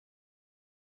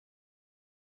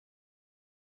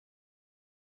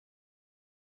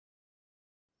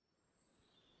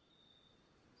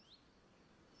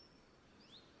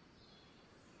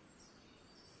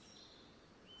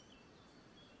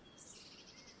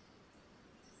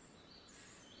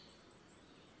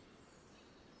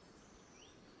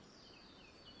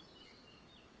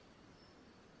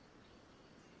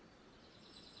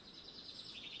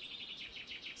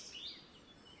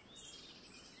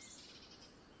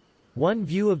One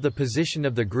view of the position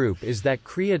of the group is that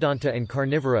Creodonta and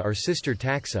Carnivora are sister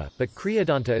taxa, but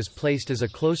Creodonta is placed as a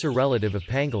closer relative of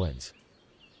pangolins.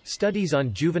 Studies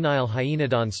on juvenile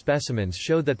hyaenodon specimens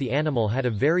show that the animal had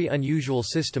a very unusual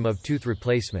system of tooth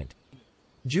replacement.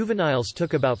 Juveniles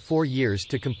took about 4 years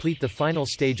to complete the final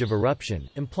stage of eruption,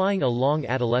 implying a long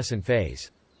adolescent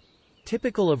phase.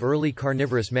 Typical of early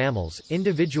carnivorous mammals,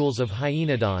 individuals of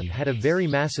hyaenodon had a very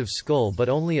massive skull but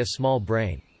only a small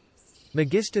brain.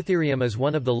 Megistotherium is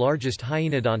one of the largest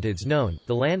hyaenodontids known.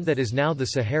 The land that is now the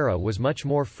Sahara was much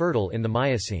more fertile in the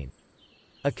Miocene.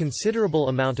 A considerable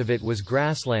amount of it was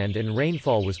grassland and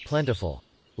rainfall was plentiful.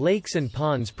 Lakes and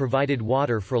ponds provided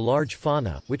water for large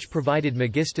fauna, which provided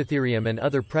Megistotherium and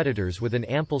other predators with an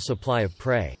ample supply of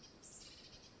prey.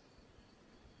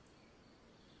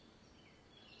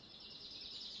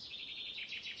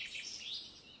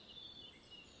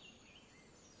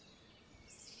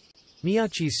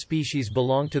 Miachi's species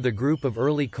belong to the group of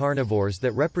early carnivores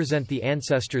that represent the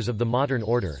ancestors of the modern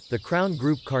order, the crown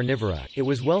group Carnivora. It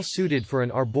was well suited for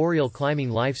an arboreal climbing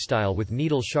lifestyle with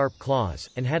needle-sharp claws,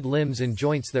 and had limbs and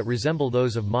joints that resemble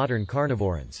those of modern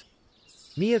carnivorans.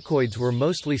 Miacoids were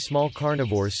mostly small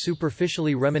carnivores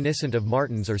superficially reminiscent of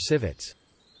martens or civets.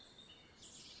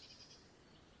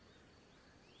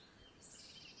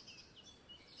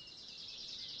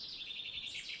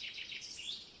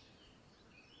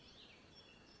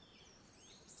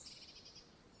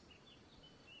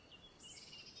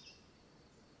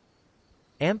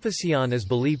 Amphicyon is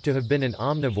believed to have been an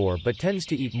omnivore but tends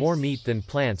to eat more meat than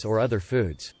plants or other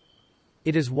foods.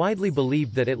 It is widely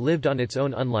believed that it lived on its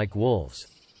own unlike wolves.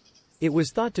 It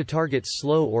was thought to target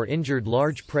slow or injured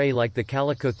large prey like the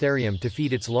Calicotherium to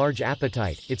feed its large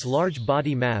appetite. Its large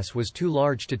body mass was too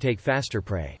large to take faster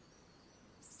prey.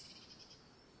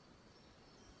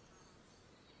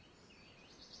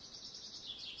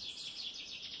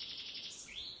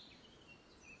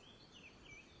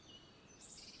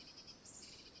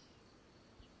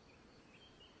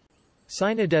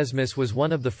 Cynodesmus was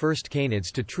one of the first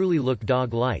canids to truly look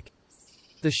dog-like.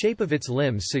 The shape of its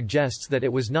limbs suggests that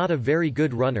it was not a very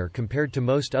good runner compared to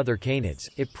most other canids.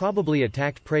 It probably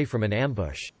attacked prey from an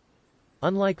ambush.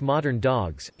 Unlike modern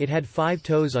dogs, it had 5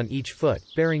 toes on each foot,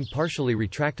 bearing partially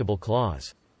retractable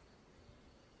claws.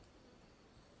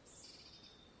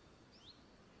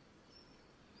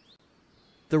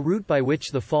 The route by which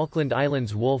the Falkland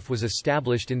Islands wolf was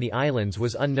established in the islands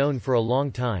was unknown for a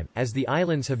long time, as the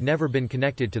islands have never been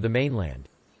connected to the mainland.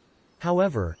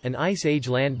 However, an Ice Age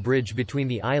land bridge between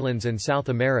the islands and South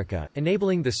America,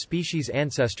 enabling the species'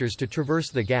 ancestors to traverse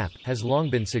the gap, has long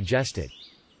been suggested.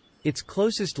 Its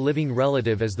closest living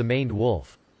relative is the maned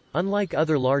wolf. Unlike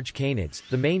other large canids,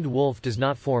 the maned wolf does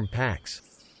not form packs.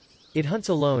 It hunts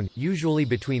alone, usually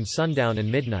between sundown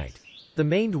and midnight. The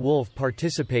maned wolf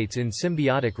participates in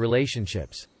symbiotic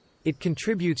relationships. It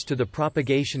contributes to the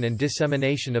propagation and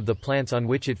dissemination of the plants on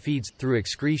which it feeds, through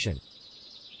excretion.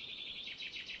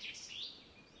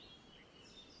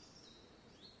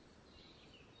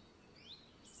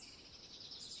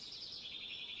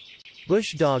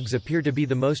 Bush dogs appear to be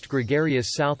the most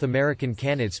gregarious South American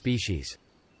canid species.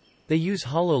 They use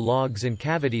hollow logs and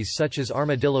cavities such as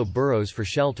armadillo burrows for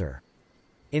shelter.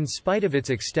 In spite of its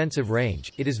extensive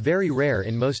range, it is very rare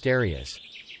in most areas.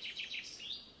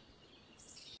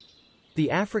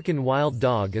 The African wild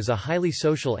dog is a highly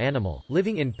social animal,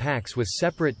 living in packs with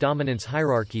separate dominance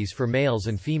hierarchies for males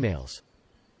and females.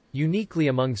 Uniquely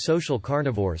among social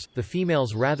carnivores, the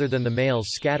females rather than the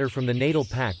males scatter from the natal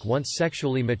pack once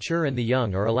sexually mature and the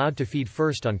young are allowed to feed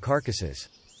first on carcasses.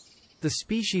 The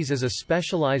species is a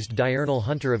specialized diurnal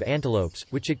hunter of antelopes,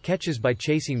 which it catches by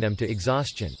chasing them to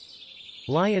exhaustion.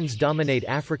 Lions dominate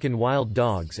African wild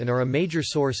dogs and are a major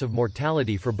source of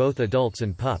mortality for both adults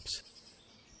and pups.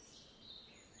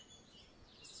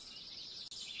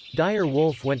 Dire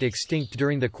wolf went extinct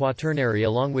during the Quaternary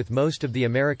along with most of the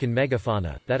American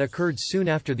megafauna, that occurred soon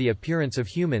after the appearance of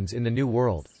humans in the New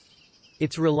World.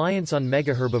 Its reliance on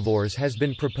megaherbivores has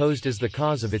been proposed as the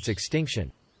cause of its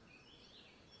extinction.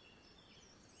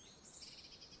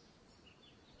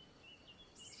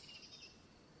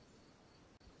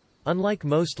 Unlike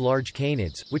most large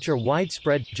canids, which are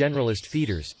widespread, generalist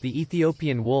feeders, the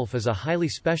Ethiopian wolf is a highly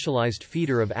specialized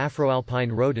feeder of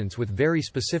Afroalpine rodents with very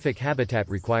specific habitat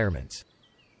requirements.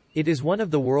 It is one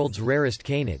of the world's rarest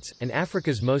canids, and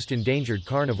Africa's most endangered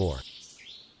carnivore.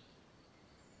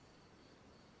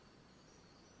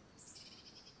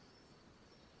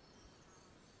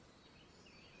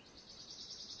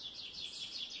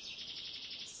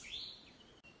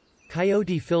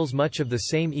 Coyote fills much of the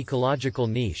same ecological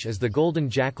niche as the golden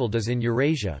jackal does in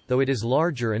Eurasia, though it is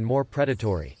larger and more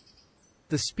predatory.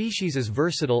 The species is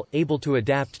versatile, able to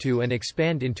adapt to and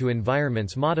expand into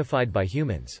environments modified by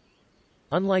humans.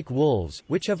 Unlike wolves,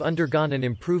 which have undergone an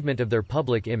improvement of their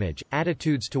public image,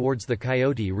 attitudes towards the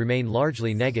coyote remain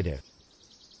largely negative.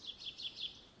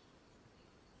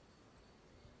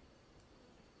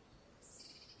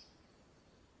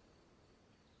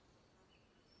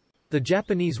 The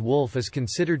Japanese wolf is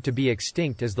considered to be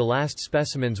extinct as the last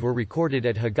specimens were recorded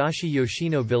at Higashi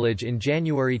Yoshino village in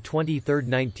January 23,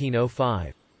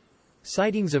 1905.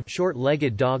 Sightings of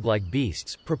short-legged dog-like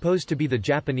beasts, proposed to be the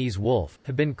Japanese wolf,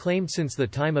 have been claimed since the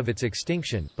time of its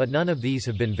extinction, but none of these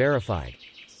have been verified.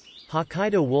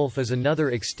 Hokkaido wolf is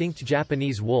another extinct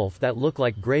Japanese wolf that look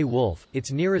like gray wolf.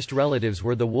 Its nearest relatives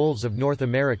were the wolves of North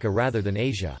America rather than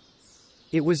Asia.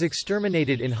 It was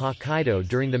exterminated in Hokkaido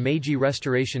during the Meiji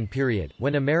Restoration period,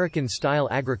 when American-style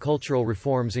agricultural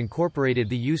reforms incorporated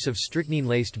the use of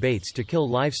strychnine-laced baits to kill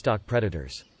livestock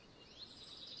predators.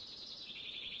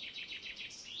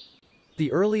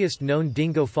 The earliest known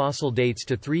dingo fossil dates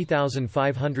to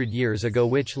 3,500 years ago,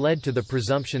 which led to the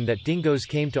presumption that dingoes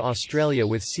came to Australia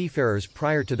with seafarers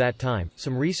prior to that time.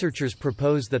 Some researchers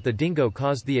propose that the dingo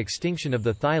caused the extinction of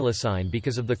the thylacine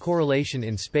because of the correlation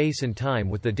in space and time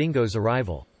with the dingo's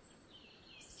arrival.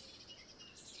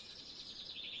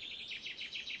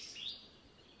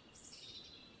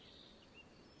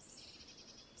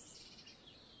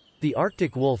 The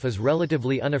Arctic wolf is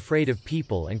relatively unafraid of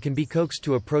people and can be coaxed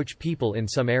to approach people in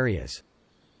some areas.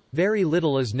 Very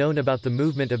little is known about the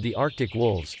movement of the Arctic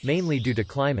wolves, mainly due to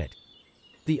climate.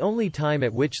 The only time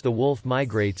at which the wolf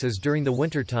migrates is during the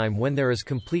wintertime, when there is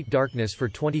complete darkness for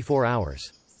 24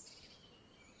 hours.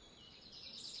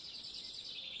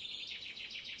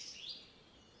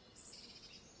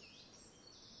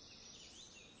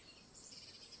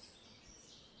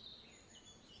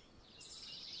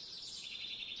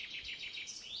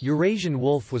 Eurasian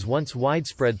wolf was once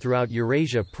widespread throughout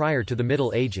Eurasia prior to the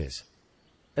Middle Ages.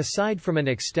 Aside from an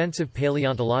extensive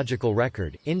paleontological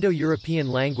record, Indo-European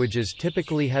languages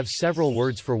typically have several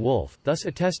words for wolf, thus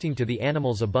attesting to the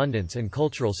animal's abundance and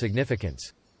cultural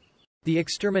significance. The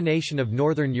extermination of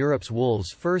Northern Europe's wolves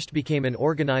first became an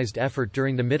organized effort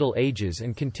during the Middle Ages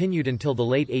and continued until the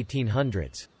late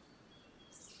 1800s.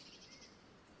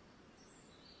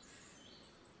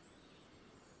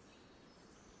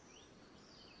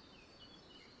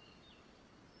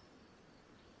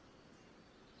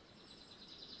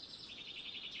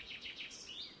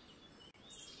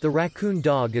 The raccoon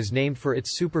dog is named for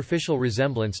its superficial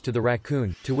resemblance to the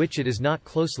raccoon, to which it is not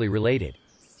closely related.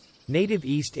 Native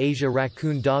East Asia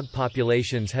raccoon dog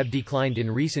populations have declined in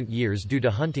recent years due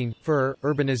to hunting, fur,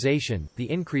 urbanization,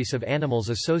 the increase of animals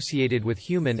associated with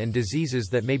human and diseases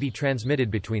that may be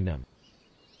transmitted between them.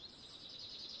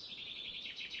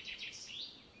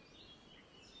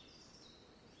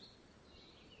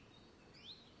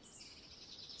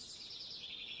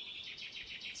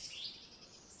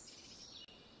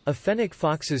 A fennec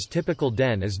fox's typical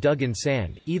den is dug in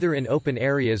sand, either in open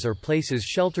areas or places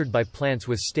sheltered by plants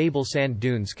with stable sand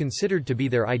dunes considered to be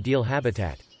their ideal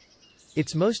habitat.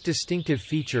 Its most distinctive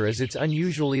feature is its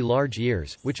unusually large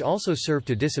ears, which also serve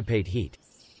to dissipate heat.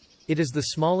 It is the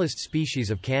smallest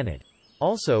species of canid.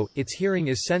 Also, its hearing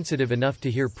is sensitive enough to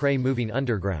hear prey moving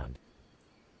underground.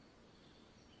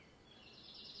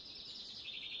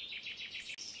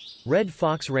 Red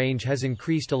fox range has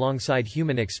increased alongside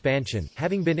human expansion,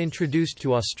 having been introduced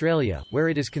to Australia, where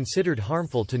it is considered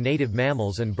harmful to native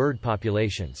mammals and bird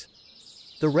populations.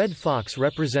 The red fox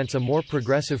represents a more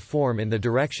progressive form in the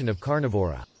direction of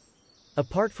carnivora.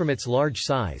 Apart from its large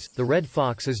size, the red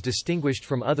fox is distinguished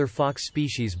from other fox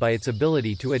species by its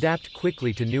ability to adapt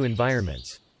quickly to new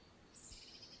environments.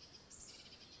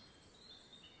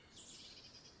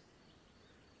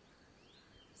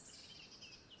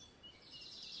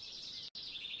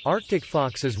 Arctic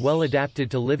fox is well adapted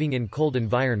to living in cold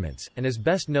environments, and is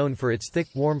best known for its thick,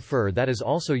 warm fur that is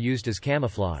also used as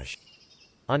camouflage.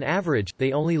 On average,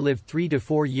 they only live 3 to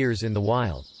 4 years in the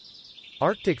wild.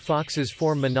 Arctic foxes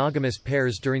form monogamous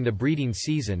pairs during the breeding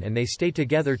season, and they stay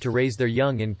together to raise their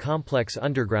young in complex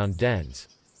underground dens.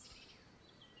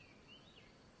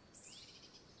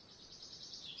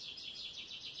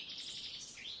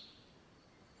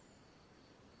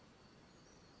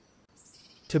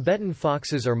 Tibetan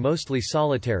foxes are mostly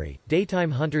solitary,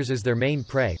 daytime hunters as their main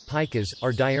prey. Pikas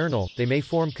are diurnal, they may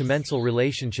form commensal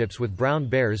relationships with brown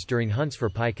bears during hunts for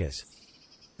pikas.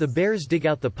 The bears dig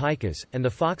out the pikas, and the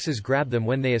foxes grab them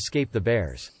when they escape the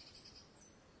bears.